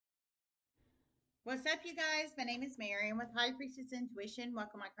What's up, you guys? My name is Mary. I'm with High Priestess Intuition.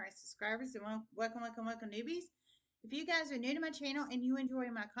 Welcome, my current subscribers, and welcome, newbies. If you guys are new to my channel and you enjoy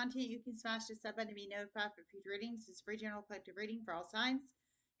my content, you can smash the sub button to be notified for future readings. It's a free general collective reading for all signs.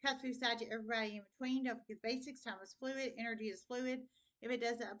 Cats food side to everybody in between. Don't forget the basics. Time is fluid. Energy is fluid. If it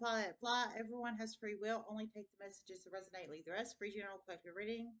doesn't apply, it apply. Everyone has free will. Only take the messages that resonate. Leave the rest. Free general collective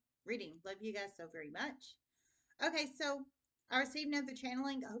reading. Love you guys so very much. Okay, so I received another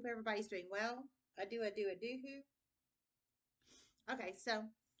channeling. I hope everybody's doing well. I do. Okay, so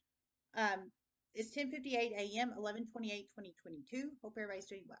um, it's 10:58 a.m., 11/28/2022. Hope everybody's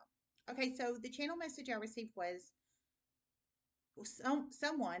doing well. Okay, so the channel message I received was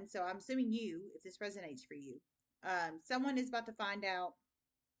someone. So I'm assuming you, if this resonates for you, someone is about to find out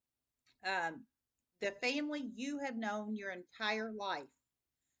um, the family you have known your entire life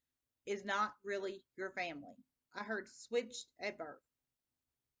is not really your family. I heard switched at birth.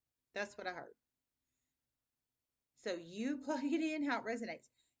 That's what I heard. So you plug it in how it resonates.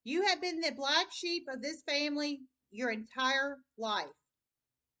 You have been the black sheep of this family your entire life.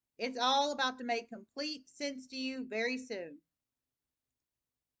 It's all about to make complete sense to you very soon.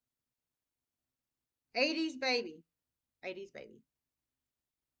 80s baby. 80s baby.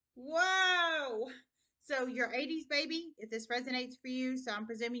 Whoa! So your 80s baby, if this resonates for you, so I'm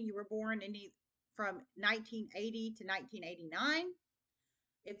presuming you were born from 1980 to 1989.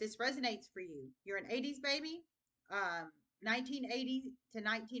 If this resonates for you, you're an 80s baby. 1980 to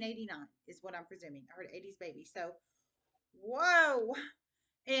 1989 is what I'm presuming. I heard 80s baby. So, whoa.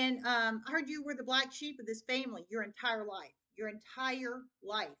 And I heard you were the black sheep of this family your entire life. Your entire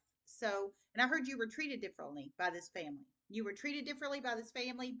life. So, and I heard you were treated differently by this family. You were treated differently by this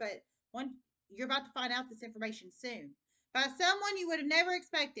family, but you're about to find out this information soon. By someone you would have never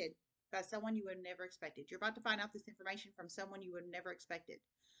expected. By someone you would have never expected. You're about to find out this information from someone you would have never expected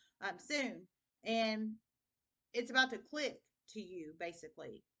soon. And it's about to click to you,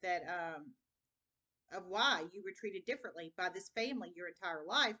 basically, that of why you were treated differently by this family your entire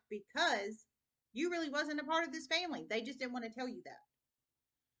life, because you really wasn't a part of this family. They just didn't want to tell you that.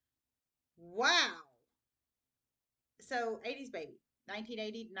 Wow. So 80s baby,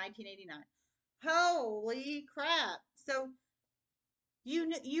 1980 to 1989. Holy crap. So you're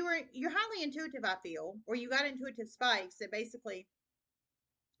highly intuitive, I feel, or you got intuitive spikes that basically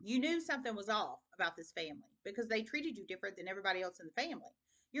you knew something was off about this family because they treated you different than everybody else in the family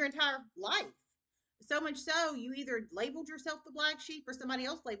your entire life. So much so, you either labeled yourself the black sheep or somebody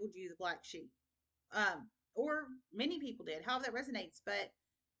else labeled you the black sheep. Or many people did, however that resonates. But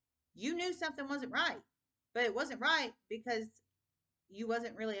you knew something wasn't right. But it wasn't right because you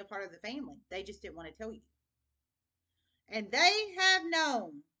wasn't really a part of the family. They just didn't want to tell you. And they have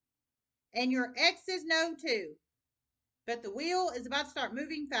known. And your exes know too. But the wheel is about to start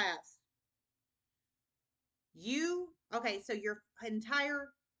moving fast. Okay, so your entire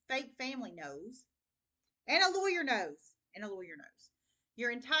fake family knows. And a lawyer knows. And a lawyer knows.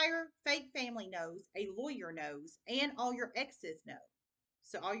 Your entire fake family knows, a lawyer knows, and all your exes know.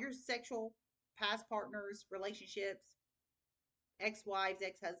 So all your sexual past partners, relationships, ex-wives,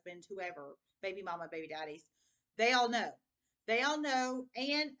 ex-husbands, whoever, baby mama, baby daddies, they all know. They all know,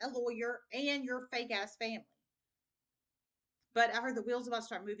 and a lawyer, and your fake ass family. But I heard the wheels about to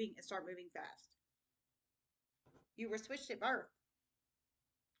start moving and start moving fast. You were switched at birth.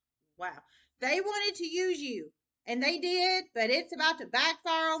 Wow. They wanted to use you, and they did, but it's about to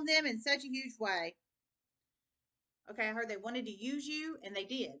backfire on them in such a huge way. Okay, I heard they wanted to use you, and they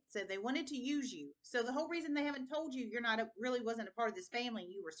did. So they wanted to use you. So the whole reason they haven't told you you're not really wasn't a part of this family,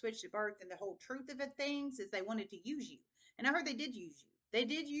 and you were switched at birth, and the whole truth of it things is they wanted to use you. And I heard they did use you. They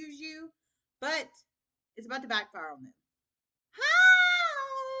did use you, but it's about to backfire on them.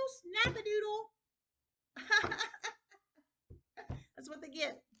 Oh, snap a doodle. That's what they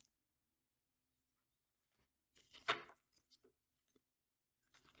get.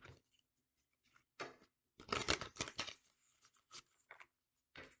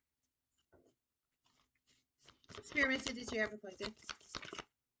 Spirit messages you ever collected.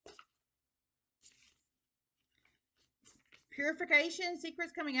 Purification,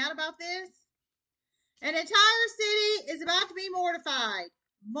 secrets coming out about this. An entire city is about to be mortified.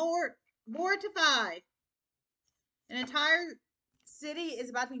 Mortified. An entire city is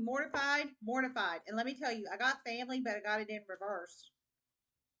about to be mortified. And let me tell you, I got family, but I got it in reverse.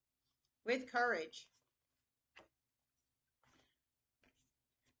 With courage.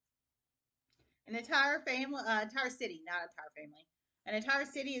 An entire family, entire city, not entire family. An entire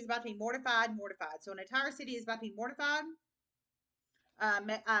city is about to be mortified. So an entire city is about to be mortified.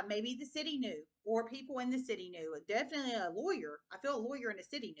 Maybe the city knew, or people in the city knew. Definitely a lawyer. I feel a lawyer in the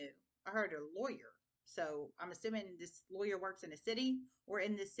city knew. I heard a lawyer. So I'm assuming this lawyer works in a city or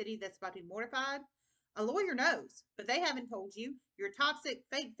in this city that's about to be mortified. A lawyer knows, but they haven't told you. Your toxic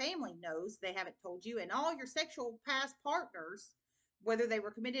fake family knows, they haven't told you. And all your sexual past partners, whether they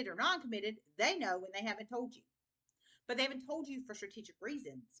were committed or non committed, they know when they haven't told you. But they haven't told you for strategic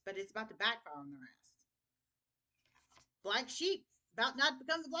reasons, but it's about to backfire on their ass. Black sheep, about not to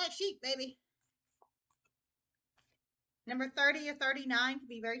become the black sheep, baby. Number 30 or 39 could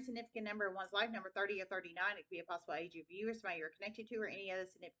be a very significant number in one's life. Number 30 or 39, it could be a possible age of you or somebody you're connected to or any other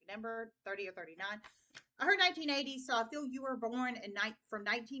significant number, 30 or 39. I heard 1980, so I feel you were born from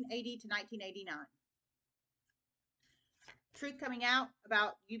 1980 to 1989. Truth coming out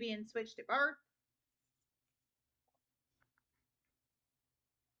about you being switched at birth.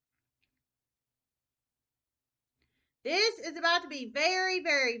 This is about to be very,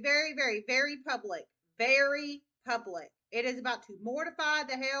 very, very, very, very public. Very public. It is about to mortify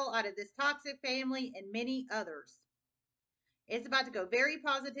the hell out of this toxic family and many others. It's about to go very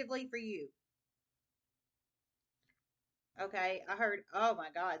positively for you. Okay, I heard, oh my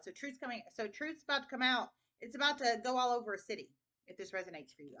God. So truth's coming. So truth's about to come out. It's about to go all over a city if this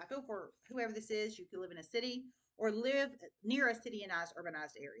resonates for you. I feel for whoever this is, you could live in a city or live near a city-ized,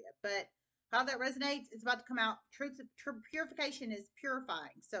 urbanized area. But how that resonates, it's about to come out. Purification is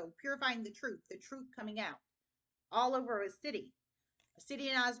purifying. So purifying the truth coming out all over a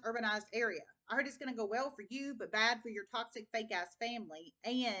city-ized, urbanized area. I heard it's going to go well for you, but bad for your toxic, fake-ass family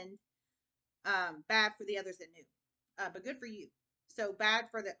and bad for the others that knew. But good for you. So bad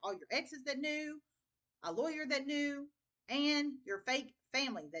for all your exes that knew, a lawyer that knew, and your fake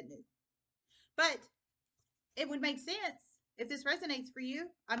family that knew. But it would make sense if this resonates for you.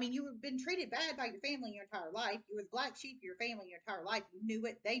 I mean, you have been treated bad by your family your entire life. You were the black sheep of your family your entire life. You knew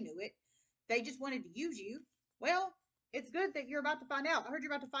it. They knew it. They just wanted to use you. Well, it's good that you're about to find out. I heard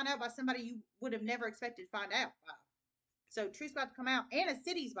you're about to find out by somebody you would have never expected to find out by. So truth's about to come out, and a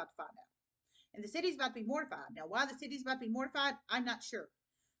city's about to find out. And the city's about to be mortified. Now, why the city's about to be mortified, I'm not sure.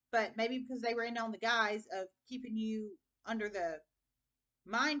 But maybe because they were in on the guise of keeping you under the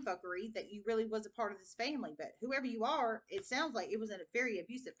mind fuckery that you really was a part of this family. But whoever you are, it sounds like it was in a very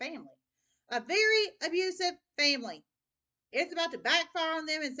abusive family. A very abusive family. It's about to backfire on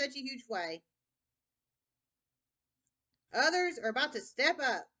them in such a huge way. Others are about to step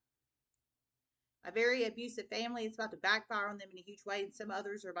up. A very abusive family is about to backfire on them in a huge way, and some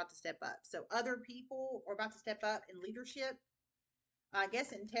others are about to step up. So other people are about to step up in leadership, I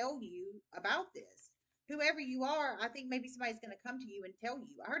guess, and tell you about this. Whoever you are, I think maybe somebody's going to come to you and tell you.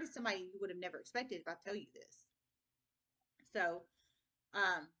 I heard it's somebody you would have never expected if I tell you this. So,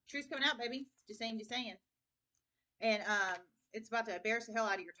 truth's coming out, baby. Just saying, just saying. And it's about to embarrass the hell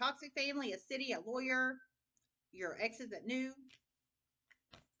out of your toxic family, a city, a lawyer, your exes that knew.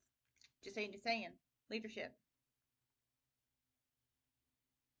 Just saying, just saying. Leadership.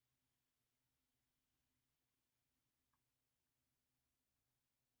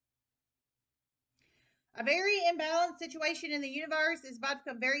 A very imbalanced situation in the universe is about to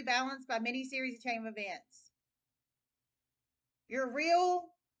become very balanced by many series of chain of events. Your real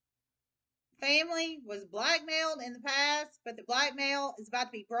family was blackmailed in the past, but the blackmail is about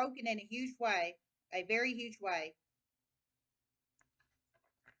to be broken in a huge way, a very huge way.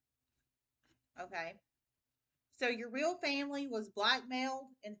 Okay. So your real family was blackmailed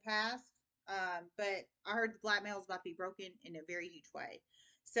in the past, but I heard the blackmail is about to be broken in a very huge way.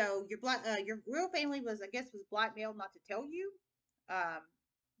 So your real family was, I guess, was blackmailed not to tell you, um,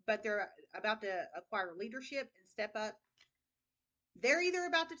 but they're about to acquire leadership and step up. They're either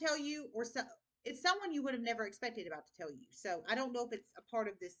about to tell you, or it's someone you would have never expected about to tell you. So I don't know if it's a part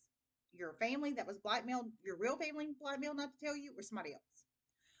of this your family that was blackmailed, your real family blackmailed not to tell you, or somebody else.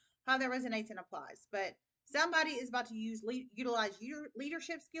 How that resonates and applies, but somebody is about to utilize your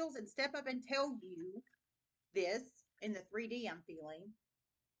leadership skills and step up and tell you this in the 3D I'm feeling,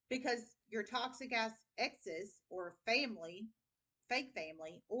 because your toxic ass exes or family, fake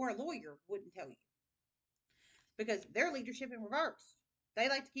family, or a lawyer wouldn't tell you because their leadership in reverse. They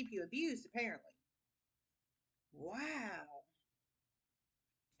like to keep you abused, apparently. Wow.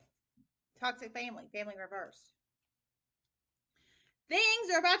 Toxic family, family reverse.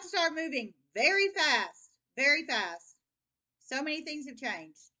 Things are about to start moving very fast, very fast. So many things have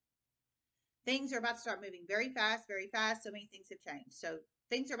changed. Things are about to start moving very fast, very fast. So many things have changed. So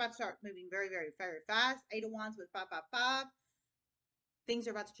things are about to start moving very, very, very fast. 8 of Wands with 555. Things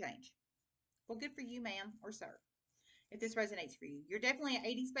are about to change. Well, good for you, ma'am or sir, if this resonates for you. You're definitely an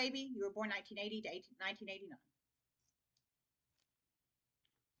 80s baby. You were born 1980 to 1989.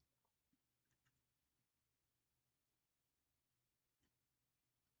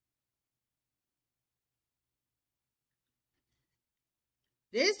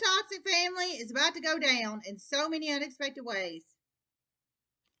 This toxic family is about to go down in so many unexpected ways.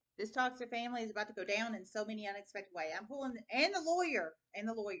 This toxic family is about to go down in so many unexpected ways. I'm pulling, and the lawyer,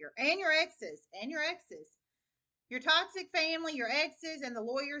 and your exes, and your exes. Your toxic family, your exes, and the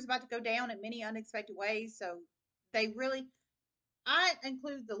lawyer is about to go down in many unexpected ways. So they really, I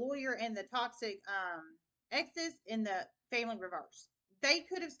include the lawyer and the toxic exes in the family reverse. They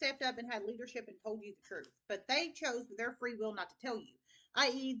could have stepped up and had leadership and told you the truth, but they chose with their free will not to tell you.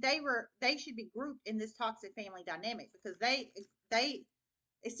 I.e., they should be grouped in this toxic family dynamic because they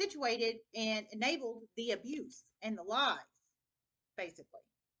situated and enabled the abuse and the lies, basically.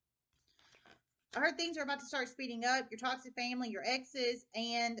 I heard things are about to start speeding up. Your toxic family, your exes,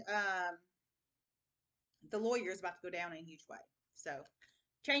 and the lawyer is about to go down in a huge way. So,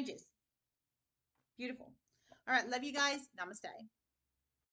 changes. Beautiful. All right. Love you guys. Namaste.